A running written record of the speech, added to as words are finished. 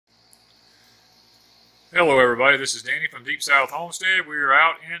Hello everybody, this is Danny from Deep South Homestead. We are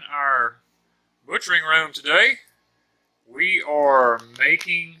out in our butchering room today. We are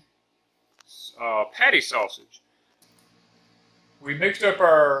making patty sausage. We mixed up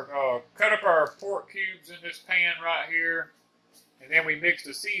our, cut up our pork cubes in this pan right here, and then we mixed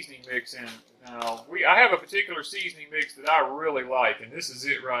a seasoning mix in. Now, I have a particular seasoning mix that I really like, and this is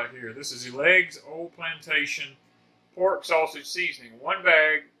it right here. This is Eleg's Old Plantation pork sausage seasoning. One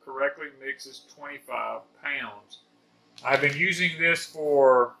bag correctly mixes 25 pounds. I've been using this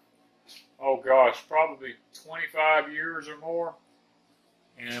for, oh gosh, probably 25 years or more.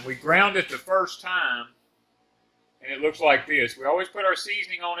 And we ground it the first time, and it looks like this. We always put our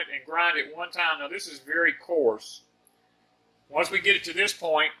seasoning on it and grind it one time. Now this is very coarse. Once we get it to this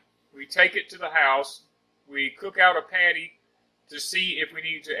point, we take it to the house. We cook out a patty to see if we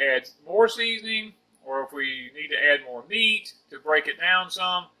need to add more seasoning or if we need to add more meat to break it down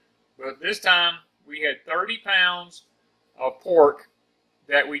some. But this time, we had 30 pounds of pork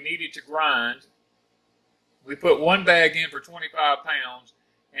that we needed to grind. We put one bag in for 25 pounds,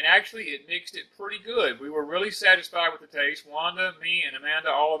 and actually it mixed it pretty good. We were really satisfied with the taste. Wanda, me, and Amanda,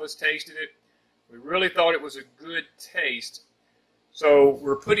 all of us tasted it. We really thought it was a good taste. So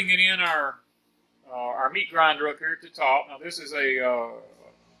we're putting it in our meat grinder up here at the top. Now this is a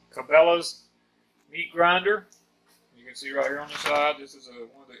Cabela's meat grinder. You can see right here on the side, this is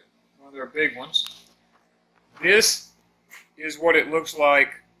one of their big ones. This is what it looks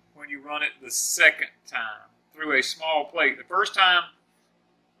like when you run it the second time through a small plate. The first time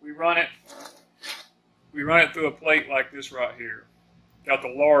we run it through a plate like this right here. Got the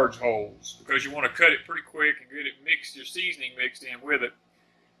large holes because you want to cut it pretty quick and get it mixed, your seasoning mixed in with it.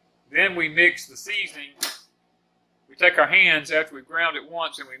 Then we mix the seasoning. We take our hands after we've ground it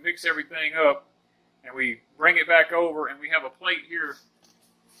once and we mix everything up, and we bring it back over, and we have a plate here.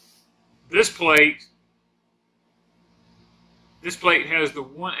 This plate has the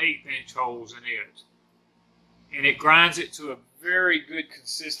 1/8 inch holes in it, and it grinds it to a very good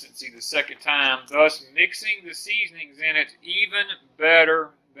consistency the second time, thus mixing the seasonings in it even better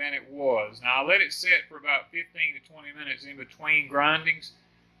than it was. Now I let it sit for about 15 to 20 minutes in between grindings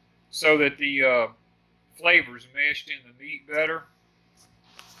so that the flavors meshed in the meat better.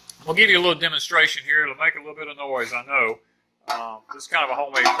 I'll give you a little demonstration here. It'll make a little bit of noise, I know. This is kind of a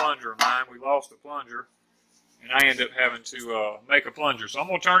homemade plunger of mine. We lost the plunger, and I ended up having to make a plunger. So I'm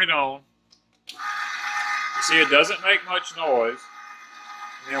going to turn it on. You see, it doesn't make much noise.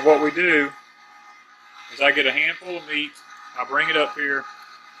 And then what we do is I get a handful of meat. I bring it up here,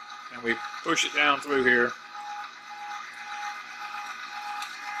 and we push it down through here.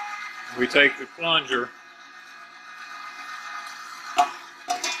 We take the plunger,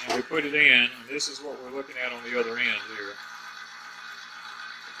 and we put it in, and this is what we're looking at on the other end here.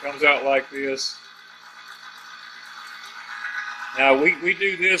 It comes out like this. Now we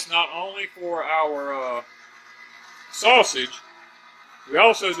do this not only for our sausage, we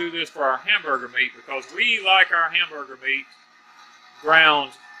also do this for our hamburger meat because we like our hamburger meat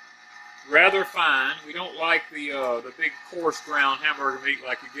ground rather fine. We don't like the big coarse ground hamburger meat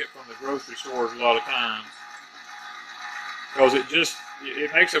like you get from the grocery stores a lot of times, because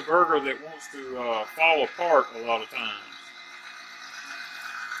it makes a burger that wants to fall apart a lot of times.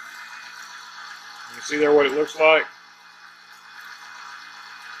 You see there what it looks like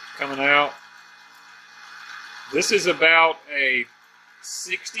coming out. This is about a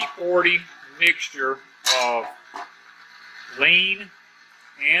 60-40 mixture of lean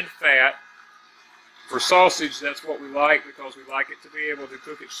and fat. For sausage, that's what we like because we like it to be able to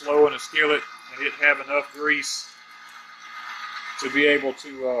cook it slow in a skillet and it have enough grease to be able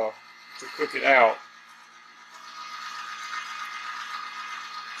to cook it out.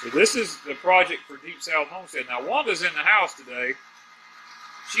 So this is the project for Deep South Homestead. Now Wanda's in the house today.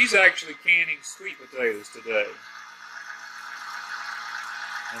 She's actually canning sweet potatoes today.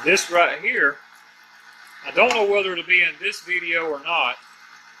 And this right here, I don't know whether it'll be in this video or not,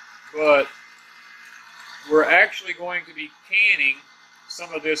 but we're actually going to be canning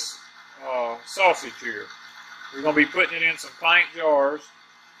some of this sausage here. We're going to be putting it in some pint jars.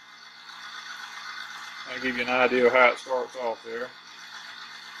 I'll give you an idea of how it starts off there.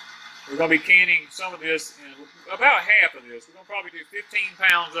 We're going to be canning some of this, about half of this. We're going to probably do 15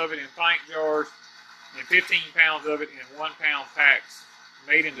 pounds of it in pint jars and 15 pounds of it in 1 pound packs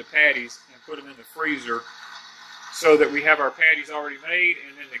made into patties and put them in the freezer so that we have our patties already made,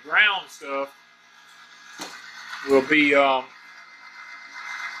 and then the ground stuff will be, let me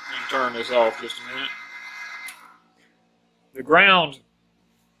turn this off just a minute. The ground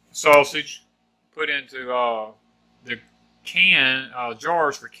sausage put into the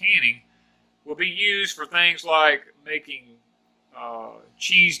jars for canning will be used for things like making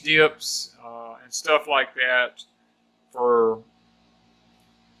cheese dips and stuff like that for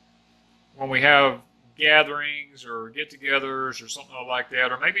when we have gatherings or get-togethers or something like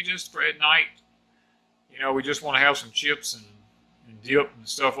that, or maybe just for at night. You know, we just want to have some chips and dip and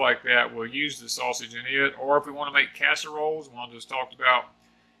stuff like that. We'll use the sausage in it. Or if we want to make casseroles, Wanda just talked about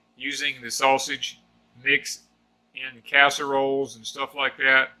using the sausage mix in casseroles and stuff like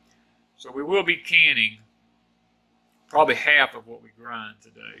that. So we will be canning probably half of what we grind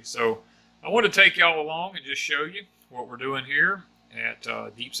today. So I want to take y'all along and just show you what we're doing here at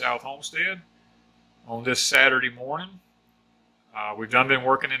Deep South Homestead on this Saturday morning. We've been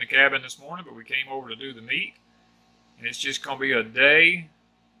working in the cabin this morning, but we came over to do the meat. And it's just going to be a day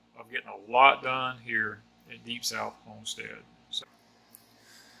of getting a lot done here at Deep South Homestead. So,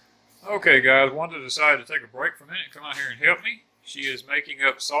 okay, guys, Wanda decided to take a break for a minute and come out here and help me. She is making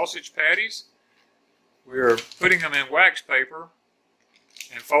up sausage patties. We are putting them in wax paper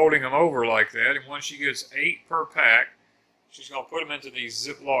and folding them over like that. And once she gets 8 per pack, she's going to put them into these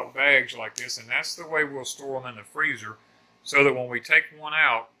Ziploc bags like this. And that's the way we'll store them in the freezer, so that when we take one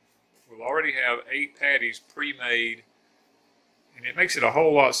out, we'll already have 8 patties pre-made. And it makes it a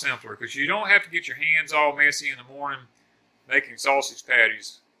whole lot simpler because you don't have to get your hands all messy in the morning making sausage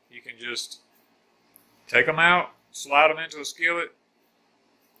patties. You can just take them out, slide them into a skillet,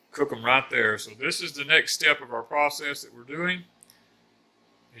 cook them right there. So this is the next step of our process that we're doing.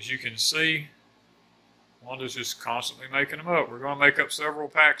 As you can see, Wanda's just constantly making them up. We're going to make up several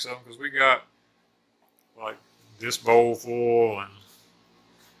packs of them because we got like this bowl full, and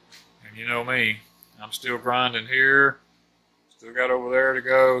you know me, I'm still grinding here. Still got over there to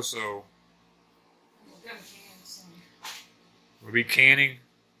go, so we'll be canning.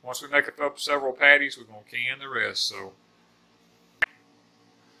 Once we make up several patties, we're going to can the rest. So,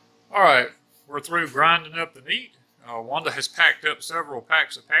 all right, we're through grinding up the meat. Wanda has packed up several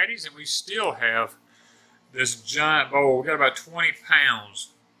packs of patties, and we still have this giant bowl. We got about 20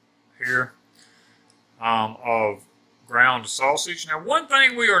 pounds here of ground sausage. Now, one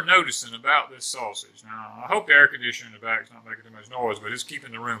thing we are noticing about this sausage, now I hope the air conditioner in the back is not making too much noise, but it's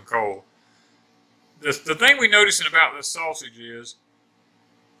keeping the room cold. The thing we're noticing about this sausage is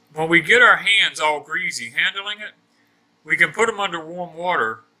when we get our hands all greasy handling it, we can put them under warm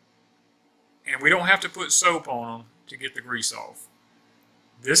water and we don't have to put soap on them to get the grease off.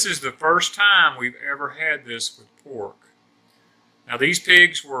 This is the first time we've ever had this with pork. Now, these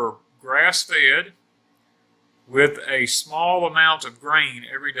pigs were grass-fed with a small amount of grain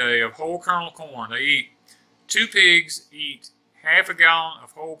every day of whole kernel corn. They eat, 2 pigs eat half a gallon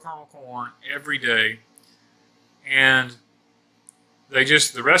of whole kernel corn every day. And they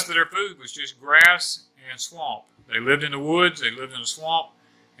just, the rest of their food was just grass and swamp. They lived in the woods, they lived in the swamp,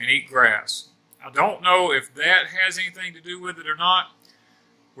 and eat grass. I don't know if that has anything to do with it or not.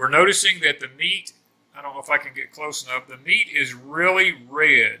 We're noticing that the meat, I don't know if I can get close enough, the meat is really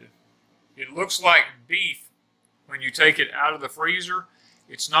red. It looks like beef when you take it out of the freezer.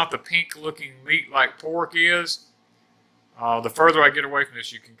 It's not the pink looking meat like pork is. The further I get away from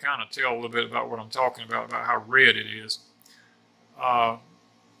this, you can kind of tell a little bit about what I'm talking about how red it is.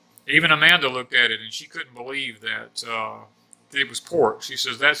 Even Amanda looked at it and she couldn't believe that it was pork. She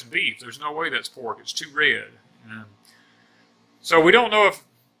says, that's beef. There's no way that's pork. It's too red. And so we don't know if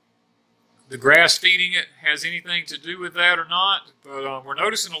the grass feeding it has anything to do with that or not, but we're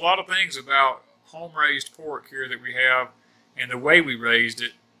noticing a lot of things about home-raised pork here that we have and the way we raised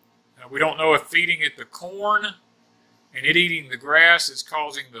it. We don't know if feeding it the corn and it eating the grass is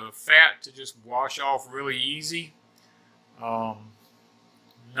causing the fat to just wash off really easy.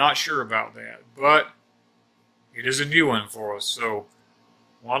 Not sure about that, but it is a new one for us. So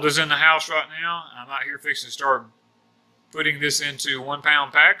Wanda's in the house right now. I'm out here fixing to start putting this into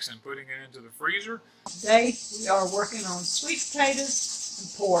 1-pound packs and putting it into the freezer. Today we are working on sweet potatoes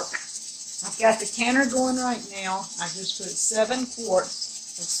and pork. I've got the canner going right now. I just put 7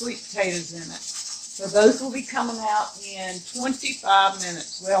 quarts of sweet potatoes in it. So those will be coming out in 25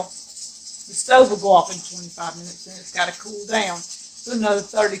 minutes. Well, the stove will go off in 25 minutes and it's got to cool down. So another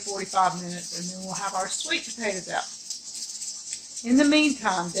 30, 45 minutes and then we'll have our sweet potatoes out. In the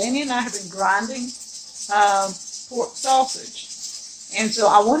meantime, Danny and I have been grinding pork sausage. And so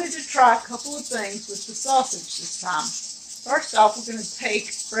I wanted to try a couple of things with the sausage this time. First off, we're going to take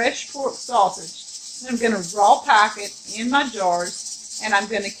fresh pork sausage, and I'm going to raw pack it in my jars, and I'm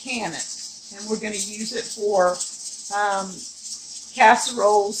going to can it. And we're going to use it for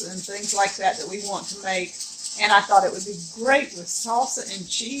casseroles and things like that we want to make. And I thought it would be great with salsa and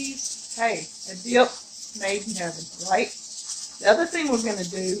cheese. Hey, a dip made in heaven, right? The other thing we're going to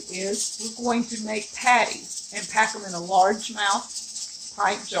do is we're going to make patties and pack them in a largemouth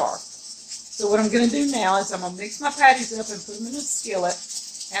pint jar. So what I'm going to do now is I'm going to mix my patties up and put them in a skillet.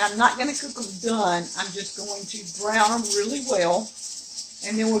 And I'm not going to cook them done. I'm just going to brown them really well.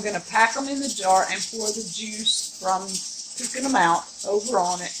 And then we're going to pack them in the jar and pour the juice from cooking them out over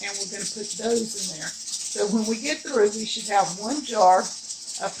on it. And we're going to put those in there. So when we get through, we should have 1 jar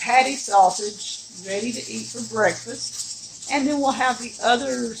of patty sausage ready to eat for breakfast. And then we'll have the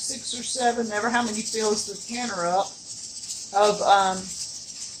other 6 or 7, never how many fills the canner up, of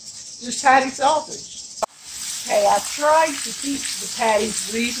just patty sausage. Okay, I tried to keep the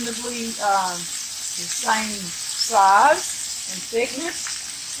patties reasonably the same size and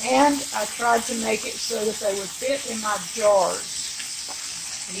thickness, and I tried to make it so that they would fit in my jars,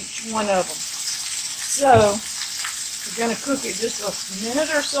 each one of them. So, we're going to cook it just a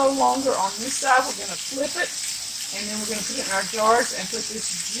minute or so longer on this side. We're going to flip it, and then we're going to put it in our jars and put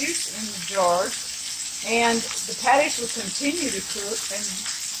this juice in the jars. And the patties will continue to cook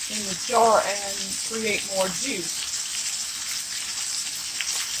in the jar and create more juice.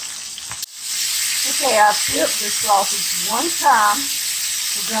 Okay, I flipped this sausage 1 time.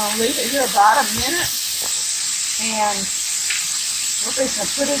 We're going to leave it here about a minute, and we're fixing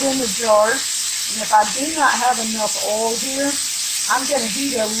to put it in the jars. And if I do not have enough oil here, I'm going to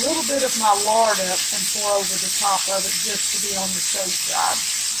heat a little bit of my lard up and pour over the top of it just to be on the safe side.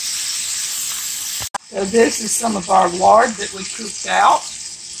 So this is some of our lard that we cooked out.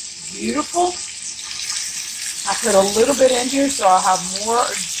 Beautiful. I put a little bit in here so I'll have more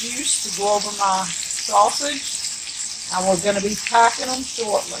juice to go over my sausage. And we're going to be packing them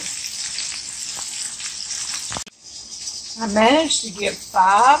shortly. I managed to get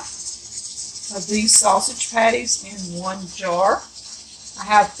 5 of these sausage patties in 1 jar. I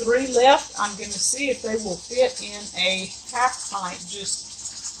have 3 left. I'm going to see if they will fit in a half pint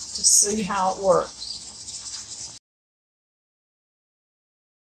just to see how it works.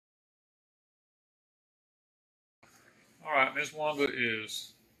 All right, Miss Wanda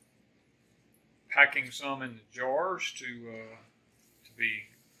is packing some in the jars to be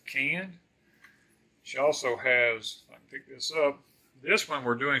canned. She also has, if I can pick this up, this one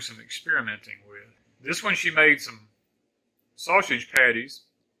we're doing some experimenting with. This one she made some sausage patties,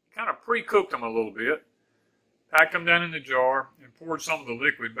 kind of pre-cooked them a little bit, packed them down in the jar, and poured some of the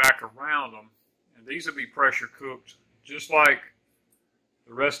liquid back around them. And these will be pressure cooked just like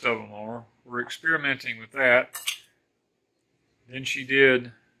the rest of them are. We're experimenting with that. Then she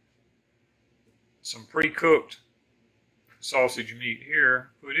did some pre-cooked sausage meat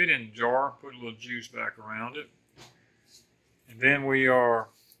here, put it in a jar, put a little juice back around it. And then we are,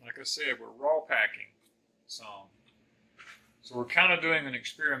 like I said, we're raw packing some. So we're kind of doing an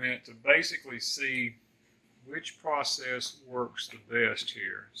experiment to basically see which process works the best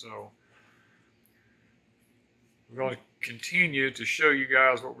here. So we're going to continue to show you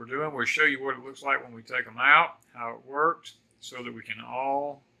guys what we're doing. We'll show you what it looks like when we take them out, how it worked, so that we can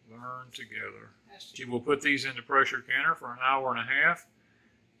all learn together. We'll put these in the pressure canner for an hour and a half,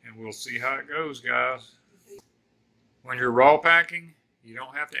 and we'll see how it goes, guys. When you're raw packing, you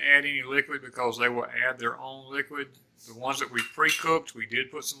don't have to add any liquid because they will add their own liquid. The ones that we pre-cooked, we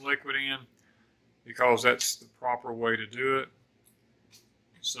did put some liquid in because that's the proper way to do it.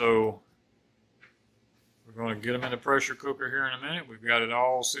 So we're going to get them in the pressure cooker here in a minute. We've got it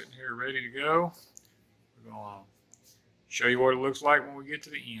all sitting here ready to go. We're going to show you what it looks like when we get to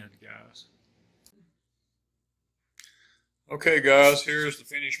the end, guys. Okay, guys, here's the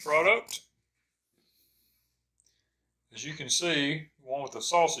finished product. As you can see, the one with the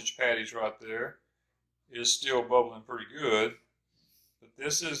sausage patties right there is still bubbling pretty good. But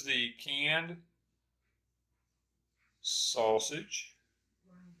this is the canned sausage.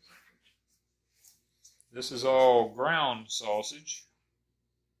 This is all ground sausage.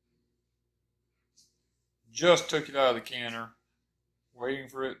 Just took it out of the canner, waiting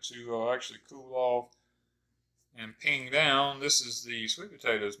for it to actually cool off and ping down. This is the sweet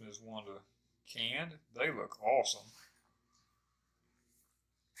potatoes Ms. Wanda canned. They look awesome.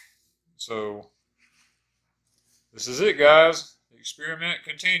 So this is it, guys. The experiment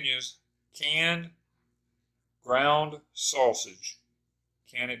continues. Canned ground sausage.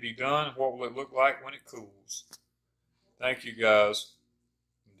 Can it be done? What will it look like when it cools? Thank you, guys.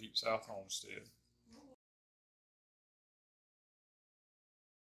 From Deep South Homestead.